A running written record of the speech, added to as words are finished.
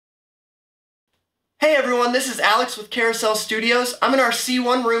Hey everyone, this is Alex with Carousel Studios. I'm in our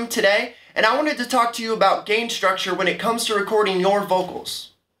C1 room today, and I wanted to talk to you about gain structure when it comes to recording your vocals.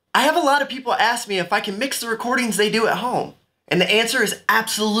 I have a lot of people ask me if I can mix the recordings they do at home, and the answer is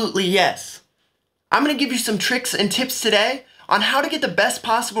absolutely yes. I'm going to give you some tricks and tips today on how to get the best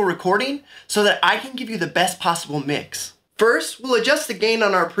possible recording so that I can give you the best possible mix. First, we'll adjust the gain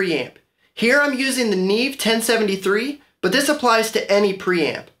on our preamp. Here I'm using the Neve 1073, but this applies to any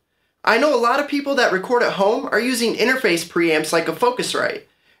preamp. I know a lot of people that record at home are using interface preamps like a Focusrite,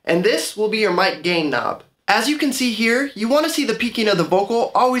 and this will be your mic gain knob. As you can see here, you want to see the peaking of the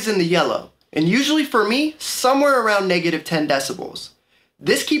vocal always in the yellow, and usually for me, somewhere around -10 decibels.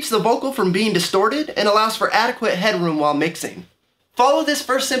 This keeps the vocal from being distorted and allows for adequate headroom while mixing. Follow this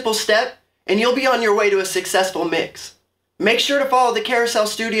first simple step, and you'll be on your way to a successful mix. Make sure to follow the Carousel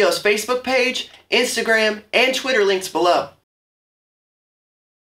Studios Facebook page, Instagram, and Twitter links below.